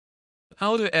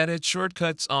How to edit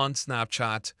shortcuts on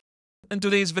Snapchat. In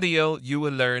today's video, you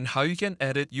will learn how you can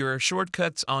edit your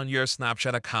shortcuts on your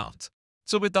Snapchat account.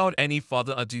 So without any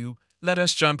further ado, let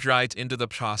us jump right into the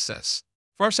process.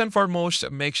 First and foremost,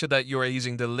 make sure that you are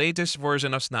using the latest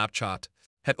version of Snapchat.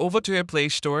 Head over to your Play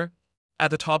Store.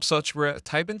 At the top search bar,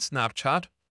 type in Snapchat.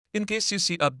 In case you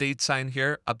see update sign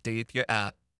here, update your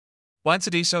app. Once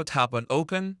you do so, tap on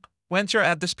Open. Once you're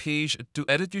at this page, to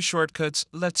edit your shortcuts,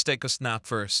 let's take a snap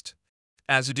first.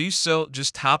 As you do so,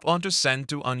 just tap onto Send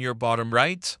to on your bottom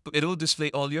right. It will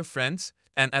display all your friends.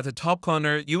 And at the top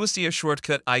corner, you will see a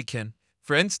shortcut icon.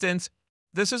 For instance,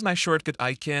 this is my shortcut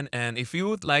icon, and if you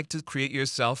would like to create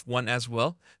yourself one as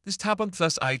well, just tap on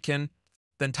plus icon,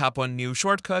 then tap on New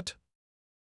Shortcut.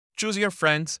 Choose your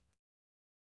friends.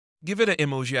 Give it an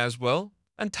emoji as well,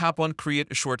 and tap on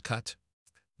Create a Shortcut.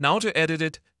 Now to edit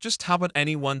it, just tap on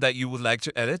any one that you would like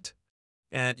to edit.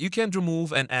 And you can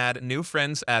remove and add new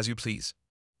friends as you please.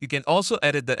 You can also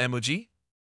edit the emoji.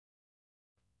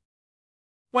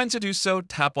 Once you do so,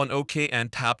 tap on OK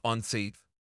and tap on Save.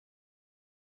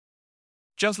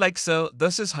 Just like so,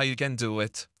 this is how you can do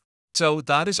it. So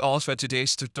that is all for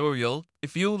today's tutorial.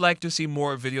 If you would like to see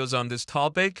more videos on this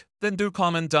topic, then do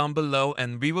comment down below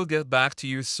and we will get back to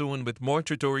you soon with more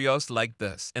tutorials like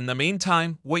this. In the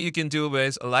meantime, what you can do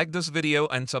is like this video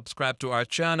and subscribe to our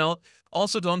channel.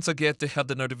 Also, don't forget to hit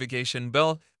the notification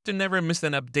bell to never miss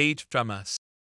an update from us.